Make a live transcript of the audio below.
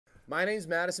My name's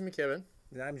Maddison McKibbin.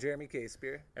 And I'm Jeremy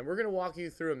Casebeer. And we're going to walk you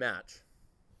through a match.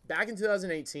 Back in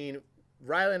 2018,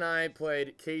 Riley and I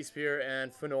played Casebeer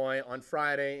and Fonoimoana on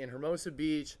Friday in Hermosa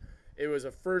Beach. It was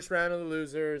a first round of the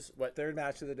losers. Third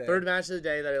match of the day. Third match of the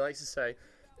day that he likes to say.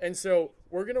 And so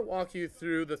we're going to walk you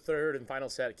through the third and final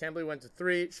set. I can't believe we went to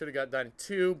 3. Should have got done in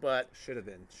 2, but should have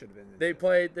been. They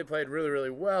played really, really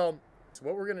well. So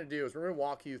what we're going to do is we're going to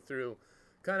walk you through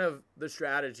kind of the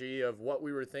strategy of what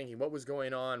we were thinking, what was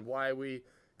going on, why we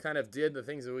kind of did the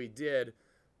things that we did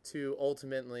to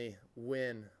ultimately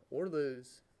win or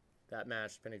lose that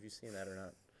match, depending if you've seen that or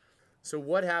not. So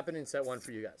what happened in set 1 for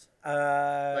you guys?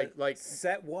 Like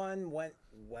set 1 went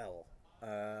well.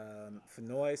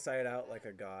 Fonoimoana started out like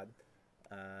a god.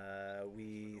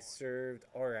 We served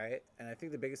all right, and I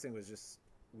think the biggest thing was just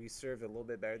we served a little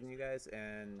bit better than you guys,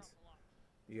 and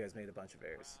you guys made a bunch of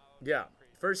errors. Yeah,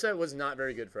 first set was not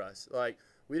very good for us. Like,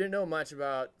 we didn't know much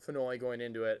about Fonoimoana going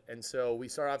into it, and so we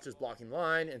started off just blocking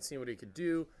line and seeing what he could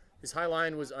do. His high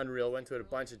line was unreal, went to it a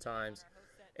bunch of times,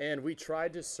 and we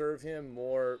tried to serve him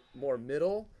more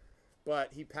middle,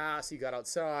 but he passed, he got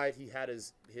outside, he had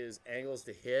his angles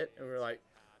to hit, and we were like,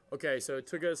 okay, so it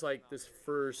took us like this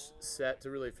first set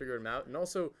to really figure him out. And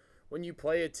also, when you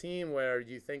play a team where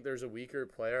you think there's a weaker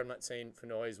player, I'm not saying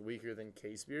Fonoimoana is weaker than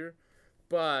Casebeer,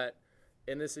 but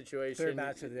in this situation, third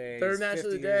match of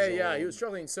the day, yeah, he was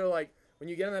struggling. So like when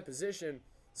you get in that position,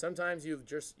 sometimes you're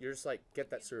just like get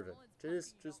that serve in.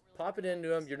 Just pop it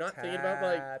into him. You're not thinking about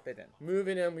like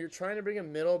moving him. You're trying to bring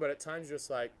him middle, but at times you're just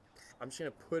like, I'm just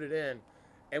gonna put it in.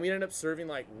 And we ended up serving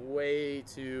like way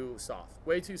too soft.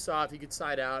 He could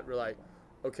side out. We're like,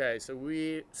 okay, so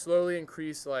we slowly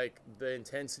increased like the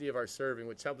intensity of our serving,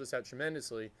 which helped us out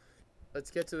tremendously. Let's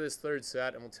get to this third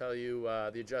set, and we'll tell you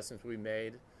the adjustments we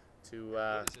made to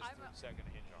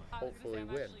hopefully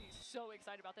win. I'm actually so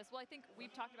excited about this. Well, I think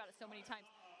we've talked about it so many times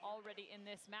already in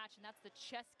this match, and that's the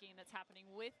chess game that's happening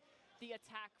with the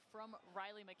attack from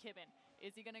Riley McKibbin.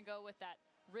 Is he going to go with that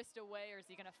wrist away, or is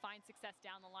he going to find success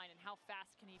down the line, and how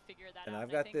fast can he figure that out? And I've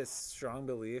got this strong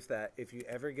belief that if you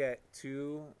ever get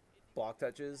 2 block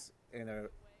touches in a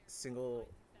single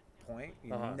point,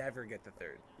 you never get the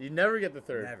third. You never get the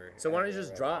third. Never. So why don't you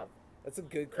just drop? That's a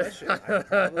good question. I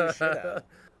probably should have.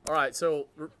 All right, so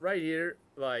right here,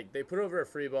 like they put over a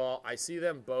free ball. I see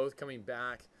them both coming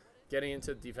back, getting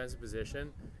into defensive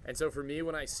position. And so for me,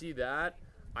 when I see that,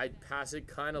 I pass it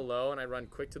kind of low and I run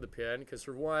quick to the pin because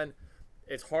for one,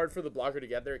 it's hard for the blocker to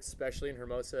get there, especially in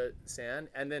Hermosa sand.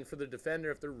 And then for the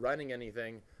defender, if they're running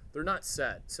anything, they're not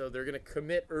set. So they're going to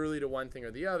commit early to one thing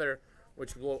or the other,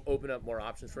 which will open up more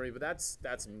options for me. But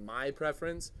that's my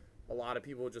preference. A lot of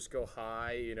people just go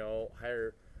high, you know,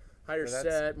 higher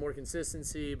set, more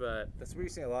consistency. But that's what you're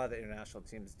seeing a lot of the international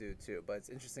teams do too. But it's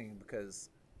interesting because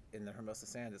in the Hermosa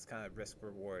sand, it's kind of risk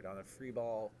reward. On a free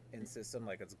ball in system,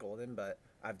 like it's golden, but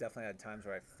I've definitely had times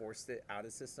where I forced it out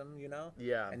of system, you know?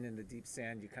 Yeah. And in the deep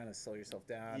sand, you kind of slow yourself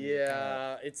down.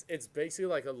 Yeah, it's basically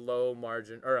like a low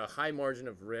margin or a high margin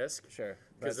of risk. Sure.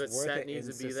 Because the set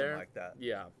needs to be there. Like that.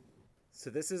 Yeah. So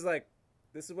this is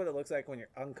what it looks like when you're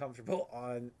uncomfortable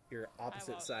on your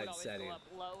opposite side setting. Go up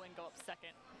low and go up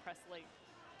second, press late.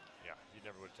 Yeah, you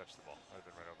never would have touched the ball. I'd have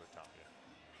been right over the top of you.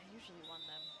 I usually won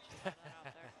them. Just that out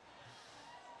there.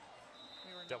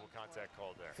 Double contact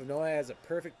called there. Fonoimoana has a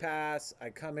perfect pass. I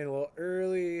come in a little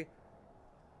early.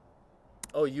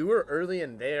 Oh, you were early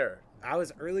in there. I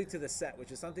was early to the set,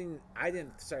 which is something I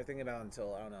didn't start thinking about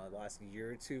until, I don't know, the last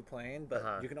year or 2 playing.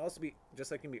 But you can also be,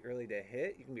 just like you can be early to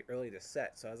hit, you can be early to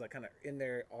set. So I was like kind of in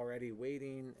there already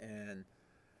waiting and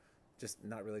just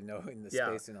not really knowing the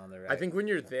spacing on the right. I think when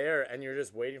you're there and you're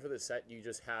just waiting for the set, you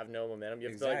just have no momentum. You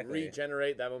have to like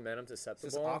regenerate that momentum to set the ball.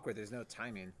 It's just awkward. There's no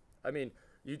timing. I mean,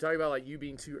 you talk about like you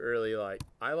being too early. Like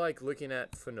I like looking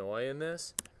at Fonoimoana in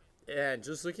this, and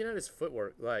just looking at his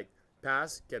footwork. Like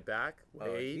pass, get back, wait.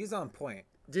 Oh, he's on point,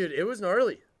 dude. It was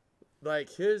gnarly. Like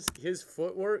his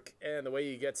footwork and the way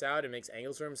he gets out and makes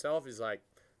angles for himself is like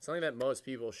something that most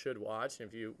people should watch. And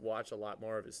if you watch a lot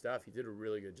more of his stuff, he did a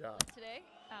really good job today.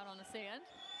 Out on the sand,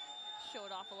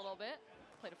 showed off a little bit,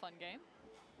 played a fun game.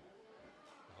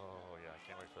 Oh yeah, I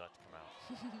can't wait for that to come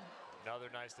out. Another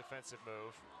nice defensive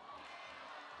move.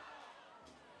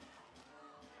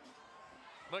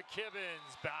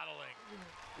 McKibbin's battling.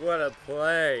 What a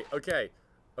play. Okay,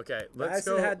 let's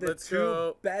go. Had the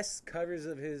two best covers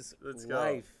of his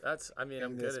life. I'm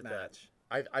good at that.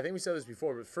 I think we said this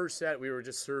before, but first set we were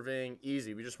just serving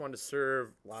easy. We just wanted to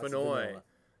serve Fonoimoana.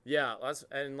 Yeah,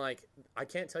 and like I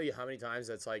can't tell you how many times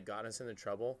that's like gotten us into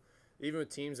trouble, even with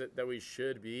teams that we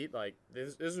should beat. Like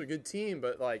this is a good team,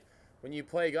 but like when you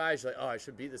play guys, you're like, oh, I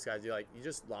should beat this guy. You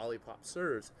just lollipop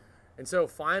serves. And so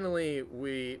finally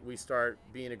we start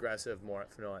being aggressive more at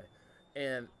Fonoy.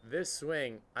 And this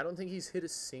swing, I don't think he's hit a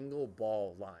single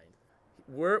ball line.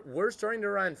 We're starting to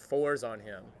run 4s on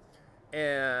him.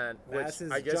 And which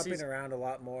I guess jumping around a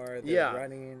lot more. Yeah,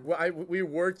 running. Well, we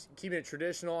were keeping it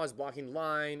traditional. I was blocking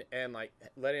line and like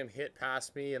letting him hit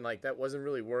past me, and like that wasn't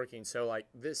really working. So like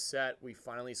this set, we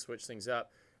finally switched things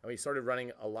up, and we started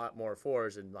running a lot more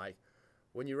 4s. And like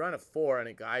when you run a 4 and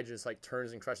a guy just like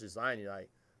turns and crushes line, you're like,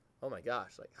 oh my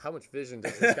gosh, like how much vision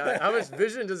does this guy? How much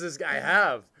vision does this guy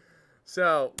have?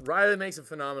 So Riley makes a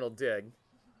phenomenal dig.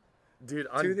 Dude,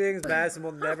 two things Maddison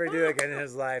will never do again in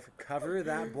his life: cover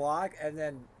that block, and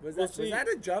then was that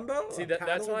a jumbo? See,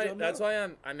 that's why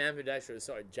I'm ambidextrous.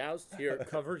 So I joust here,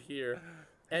 cover here,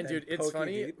 and dude, it's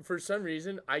funny. Deep. For some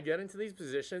reason, I get into these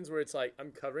positions where it's like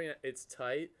I'm covering it, it's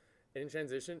tight in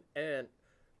transition, and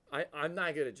I'm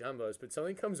not good at jumbos, but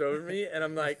something comes over me, and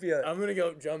I'm like, I'm gonna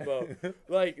go jumbo.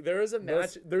 Like there was a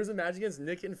match against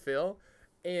Nick and Phil,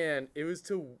 and it wasn't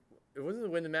to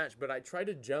win the match, but I tried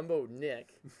to jumbo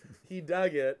Nick. He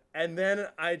dug it. And then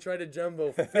I tried to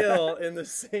jumbo Phil in the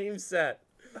same set.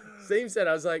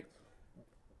 I was like,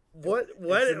 what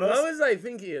was I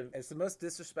thinking? It's the most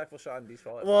disrespectful shot in beach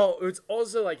volleyball. Well, it's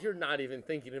also like you're not even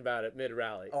thinking about it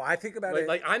mid-rally. Oh, I think about it.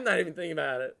 Like I'm not even thinking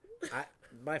about it.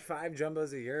 My 5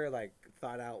 jumbos a year like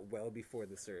thought out well before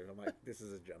the serve. I'm like, this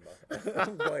is a jumbo.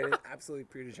 I'm going in absolutely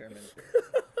predetermined.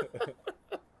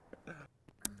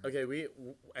 Okay, we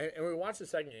watched the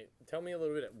second game. Tell me a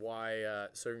little bit why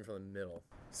serving from the middle.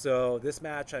 So this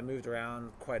match, I moved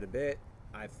around quite a bit.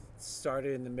 I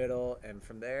started in the middle, and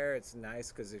from there, it's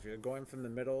nice because if you're going from the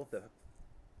middle, the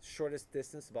shortest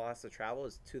distance the ball has to travel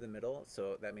is to the middle.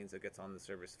 So that means it gets on the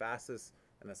server's fastest,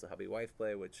 and that's the hubby wife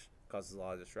play, which causes a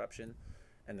lot of disruption.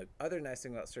 And the other nice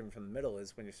thing about serving from the middle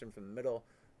is when you're serving from the middle,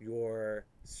 your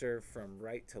serve from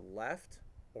right to left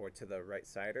or to the right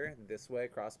sider this way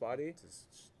crossbody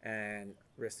and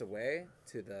wrist away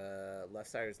to the left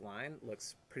sider's line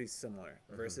looks pretty similar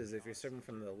versus if you're serving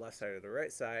from the left side or the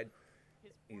right side,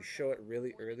 you show it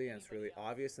really early and it's really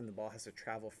obvious and the ball has to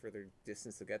travel further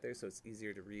distance to get there, so it's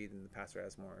easier to read and the passer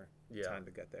has more time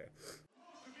to get there.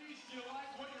 Do you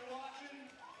like what you're watching?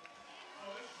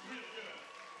 Oh, this is really good.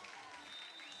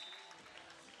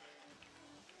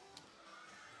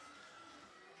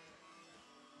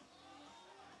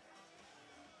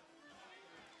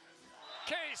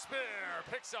 Casebeer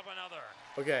picks up another.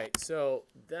 Okay, so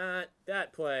that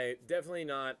play, definitely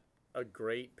not a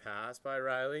great pass by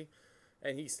Riley,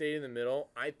 and he stayed in the middle.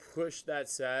 I pushed that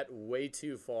set way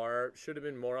too far. Should have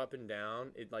been more up and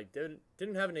down. It like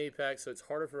didn't have an apex, so it's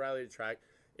harder for Riley to track.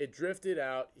 It drifted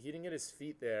out. He didn't get his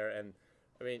feet there, and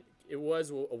I mean it was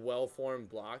a well-formed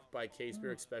block by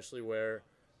Casebeer, especially where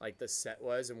like the set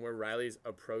was and where Riley's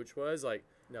approach was. Like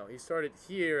no, he started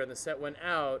here and the set went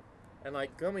out. And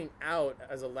like coming out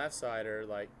as a left sider,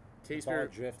 like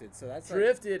Casebeer drifted. So that's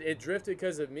drifted. It drifted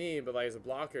because of me, but like as a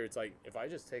blocker, it's like if I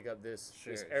just take up this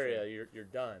area, you're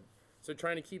done. So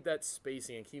trying to keep that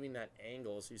spacing and keeping that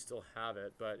angle, so you still have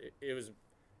it. But it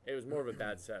was more of a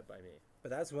bad set by me.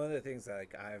 But that's one of the things that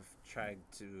like I've tried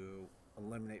to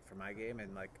eliminate from my game,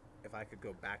 and like if I could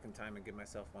go back in time and give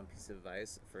myself one piece of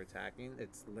advice for attacking,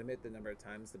 it's limit the number of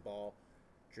times the ball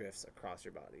drifts across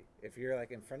your body. If you're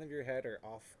like in front of your head or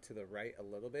off to the right a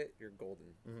little bit, you're golden.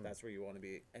 That's where you want to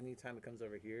be. Anytime it comes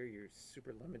over here, you're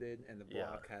super limited and the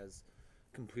block has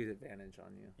complete advantage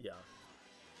on you. Yeah.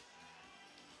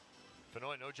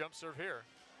 Fonoy, no jump serve here.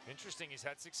 Interesting, he's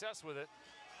had success with it.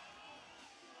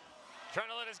 Trying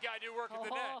to let his guy do work at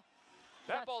the net.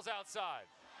 That ball's outside.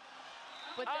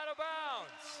 But out of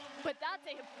bounds. But that's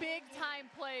a big-time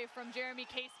play from Jeremy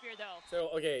Casebeer, though. So,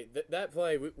 okay, that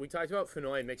play, we talked about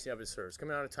Fonoy mixing up his serves.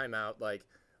 Coming out of timeout, like,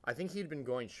 I think he'd been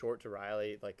going short to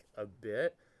Riley, like, a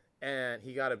bit. And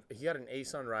he got an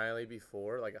ace on Riley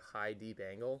before, like a high, deep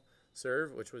angle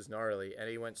serve, which was gnarly. And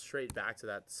he went straight back to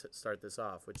that to start this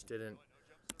off, which didn't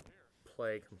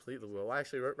play completely well.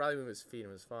 Actually, Riley moved his feet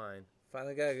and was fine.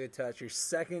 Finally got a good touch. Your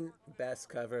second best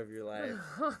cover of your life.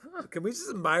 Can we just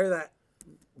admire that?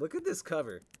 Look at this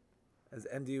cover. As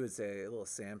MD would say, a little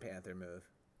Sam Panther move.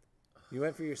 You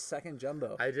went for your second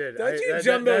jumbo. I did. Don't you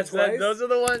jumbo twice? Those are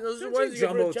the ones. Those are the ones you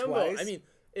jumbo twice. Jumbo. I mean,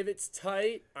 if it's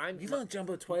tight, You don't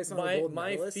jumbo twice on the golden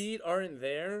my medalist. feet aren't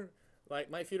there.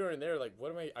 Like my feet aren't there. Like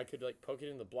what am I? I could like poke it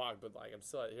in the block, but like I'm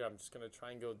still out here. I'm just gonna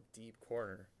try and go deep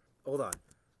corner. Hold on.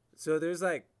 So there's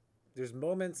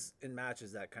moments in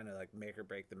matches that kind of like make or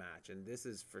break the match, and this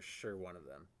is for sure one of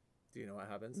them. Do you know what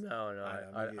happens? No,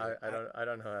 I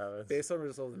don't know how it happens. Based on the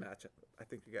result of the match, I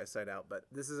think you guys side out, but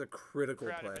this is a critical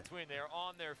Crowd play. in between. They are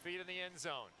on their feet in the end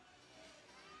zone.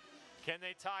 Can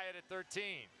they tie it at 13?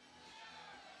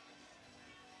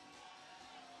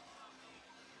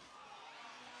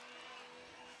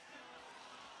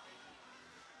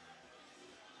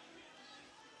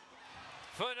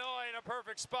 Fonoy in a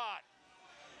perfect spot.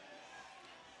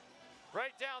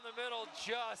 Right down the middle,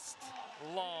 just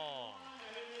long.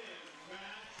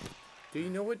 Do you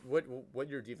know what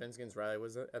your defense against Riley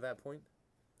was at that point?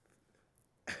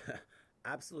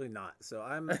 Absolutely not. So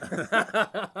I'm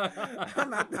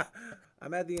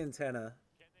I'm at the antenna.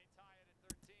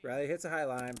 Riley hits a high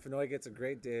line. Fonoy gets a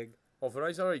great dig. Well,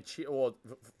 Fonoy's already well,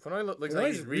 Fonoy looks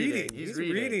like he's reading. He's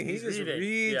reading. He just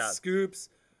reads, scoops.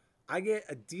 I get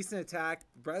a decent attack.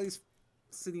 Riley's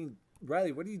sitting.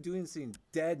 Riley, what are you doing sitting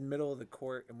dead middle of the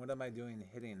court? And what am I doing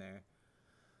hitting there?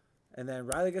 And then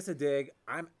Riley gets a dig.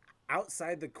 I'm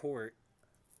outside the court.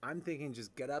 I'm thinking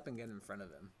just get up and get in front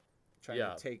of him. Trying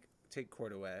to take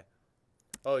court away.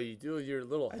 Oh, you do your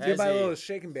little I do my little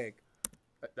shake and bake.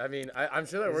 I mean, I'm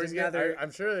sure that works against.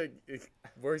 I'm sure it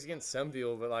works against some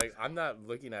people, but like I'm not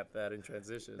looking at that in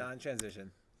transition. Not in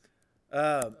transition.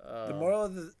 The moral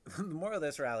of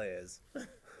this rally is,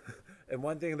 and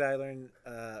one thing that I learned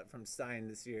from Stein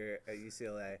this year at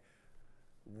UCLA,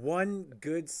 one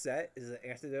good set is an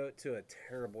antidote to a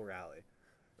terrible rally.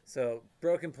 So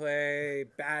broken play,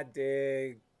 bad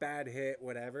dig, bad hit,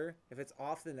 whatever. If it's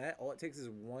off the net, all it takes is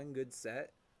one good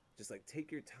set. Just like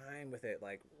take your time with it,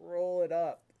 like roll it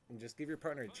up and just give your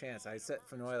partner a chance. I set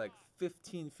Fonoy like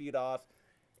 15 feet off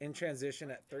in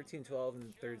transition at 13-12 in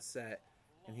the third set.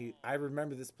 And I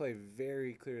remember this play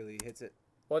very clearly. He hits it.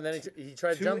 Well, and then he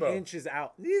tried 2 jumbo. 2 inches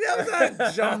out. That was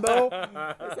not jumbo.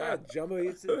 That's not jumbo. He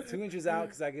hits it 2 inches out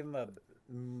because I give him a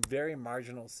very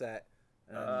marginal set.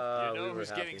 You know who's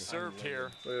getting served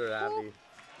here. We were happy.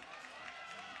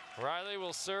 Riley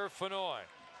will serve Fonoy.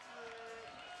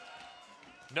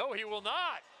 No, he will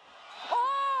not.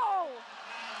 Oh!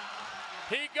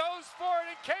 He goes for it,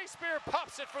 and Casebeer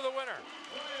pops it for the winner.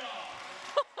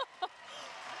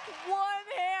 One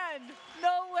hand.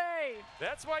 No way.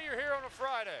 That's why you're here on a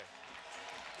Friday.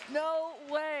 No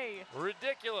way.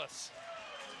 Ridiculous.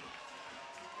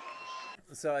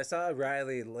 So I saw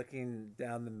Riley looking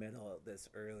down the middle this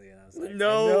early, and I was like,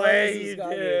 "No way you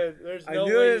did." There's no way. I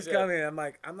knew it was coming. I'm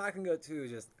like, I'm not gonna go 2.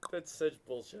 Just that's such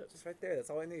bullshit. Just right there. That's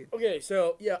all I need. Okay,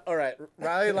 so yeah, all right.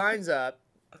 Riley lines up,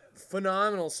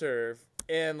 phenomenal serve,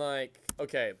 and like,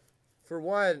 okay, for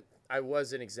one, I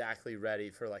wasn't exactly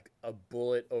ready for like a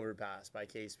bullet overpass by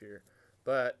Casebeer,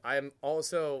 but I'm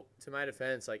also, to my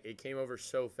defense, like it came over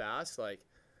so fast. Like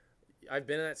I've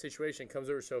been in that situation. It comes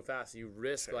over so fast, you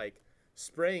risk like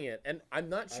spraying it, and I'm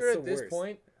not sure at this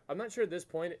point. I'm not sure at this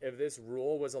point if this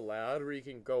rule was allowed where you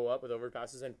can go up with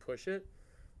overpasses and push it,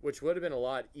 which would have been a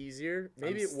lot easier.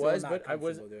 Maybe it was, but I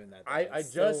was. I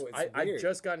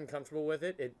just gotten comfortable with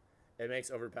it. It makes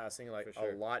overpassing like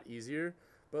a lot easier.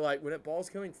 But like when a ball's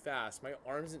coming fast, my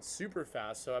arm isn't super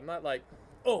fast, so I'm not like,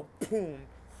 oh, boom.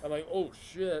 I'm like, oh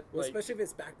shit. Well, like, especially if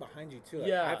it's back behind you too. Like,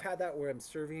 yeah, I've had that where I'm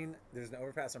serving. There's an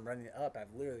overpass. I'm running it up.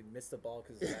 I've literally missed the ball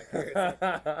because if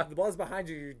the ball's behind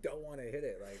you, you don't want to hit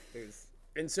it. Like there's.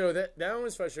 And so that one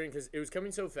was frustrating because it was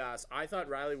coming so fast. I thought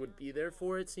Riley would be there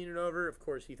for it, seeing it over. Of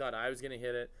course, he thought I was gonna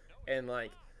hit it. And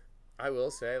like, I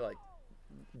will say, like,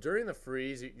 during the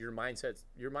freeze, your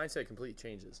mindset completely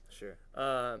changes. Sure.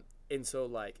 And so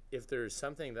like, if there's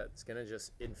something that's gonna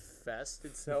just infest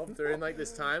itself during like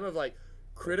this time of like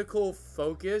critical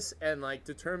focus and like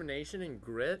determination and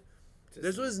grit,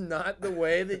 this was not the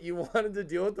way that you wanted to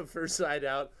deal with the first side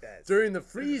out. During the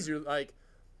freeze, you're like,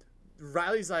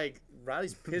 Riley's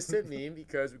pissed at me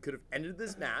because we could have ended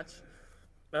this match.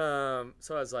 So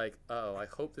I was like, oh, I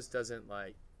hope this doesn't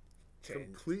like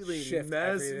completely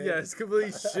mess. Yes,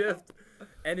 completely shift.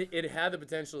 And it had the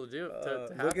potential to do it. To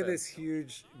happen. Look at this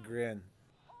huge grin.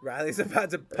 Riley's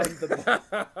about to pump the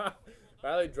ball.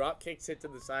 Riley drop kicks it to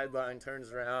the sideline,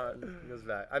 turns around, and goes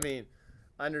back. I mean,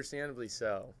 understandably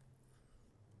so.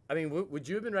 I mean, would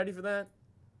you have been ready for that?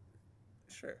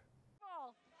 Sure.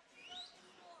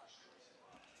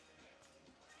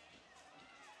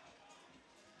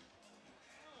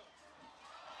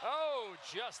 Oh,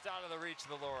 just out of the reach of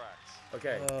the Lorax.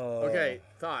 Okay. Okay.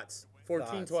 Thoughts?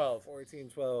 14-12.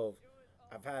 14-12.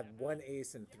 I've had one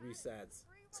ace in 3 sets.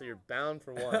 So you're bound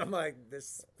for one. I'm like,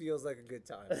 this feels like a good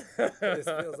time. This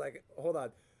feels like, hold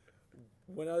on.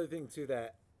 One other thing, too,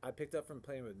 that I picked up from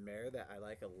playing with Mayor that I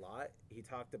like a lot, he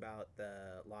talked about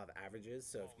the law of averages.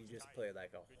 So if you just play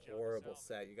like a horrible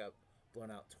set, you got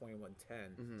blown out 21-10.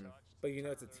 Mm-hmm. But you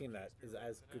know it's a team that is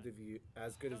as good as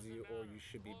you, or you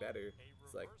should be better.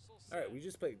 It's like, all right, we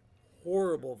just played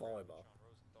horrible volleyball.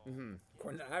 Mm-hmm.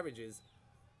 According to averages,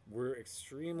 we're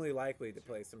extremely likely to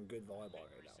play some good volleyball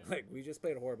right now. Like, we just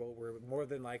played horrible. We're more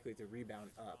than likely to rebound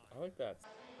up. I like that.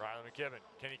 Riley McKibbin,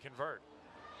 can he convert?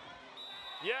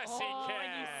 Yes, he can.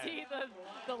 And you see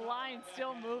the line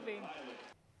still moving.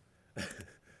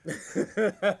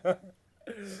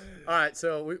 All right,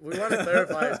 so we want to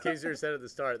clarify, as Casebeer said at the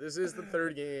start, this is the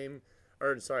third game,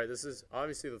 or sorry, this is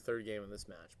obviously the third game in this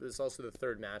match, but it's also the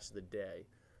third match of the day,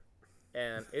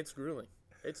 and it's grueling.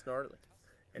 It's gnarly.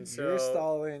 And so you're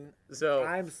stalling. So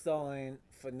I'm stalling.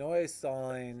 Fonoi's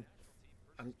stalling.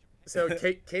 So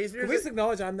Casebeer's. Can we just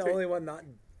acknowledge I'm the only one not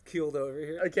keeled over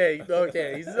here? Okay.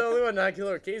 He's the only one not keeled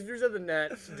over. Casebeer's at the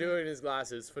net doing his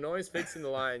glasses. Fonoi's fixing the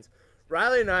lines.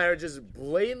 Riley and I are just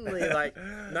blatantly like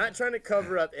not trying to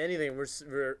cover up anything.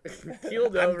 We're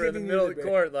keeled over in the middle of the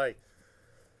court, like.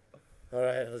 All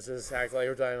right, let's just act like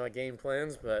we're talking about game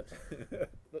plans. But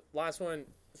the last one,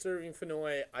 serving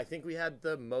Fonoi, I think we had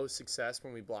the most success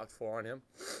when we blocked 4 on him.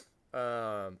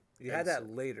 You had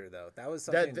that later, though. That was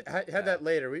something. Had that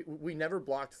later. We never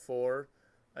blocked 4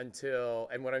 until,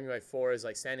 and what I mean by 4 is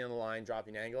like standing on the line,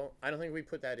 dropping angle. I don't think we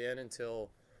put that in until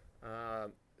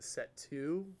set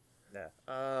 2.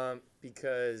 Yeah.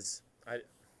 Because I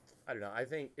don't know. I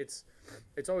think it's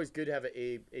always good to have an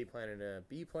A plan and a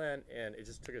B plan, and it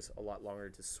just took us a lot longer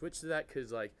to switch to that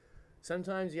because like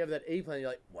sometimes you have that A plan, you're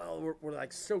like, well, we're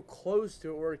like so close to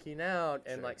it working out,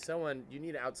 and like you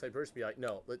need an outside person to be like,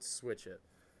 no, let's switch it,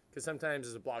 because sometimes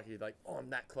as a blocker you're like, oh, I'm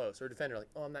that close, or a defender like,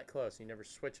 oh, I'm that close, and you never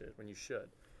switch it when you should.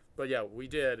 But yeah, we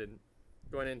did, and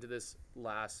going into this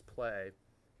last play,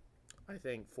 I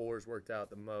think 4s worked out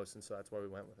the most, and so that's why we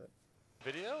went with it.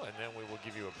 Video, and then we will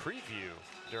give you a preview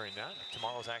during that of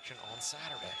tomorrow's action on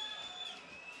Saturday.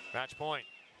 Match point.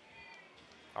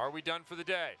 Are we done for the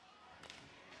day?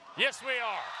 Yes, we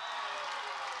are.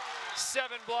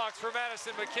 7 blocks for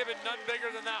Maddison McKibbin, none bigger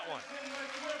than that one.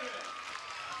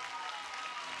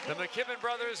 The McKibbin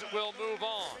brothers will move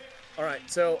on. All right,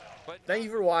 so thank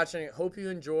you for watching. Hope you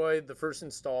enjoyed the first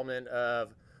installment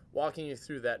of walking you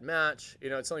through that match. You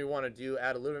know, it's something we want to do,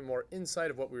 add a little bit more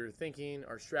insight of what we were thinking,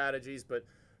 our strategies, but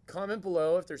comment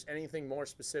below if there's anything more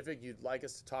specific you'd like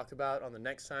us to talk about on the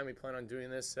next time. We plan on doing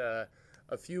this a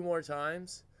few more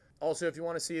times. Also, if you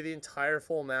want to see the entire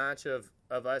full match of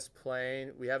us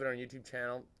playing, we have it on our YouTube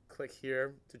channel. Click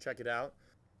here to check it out.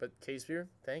 But Casebeer,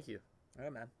 thank you. All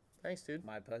right, man. Thanks, dude.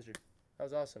 My pleasure. That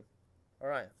was awesome. All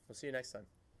right, we'll see you next time.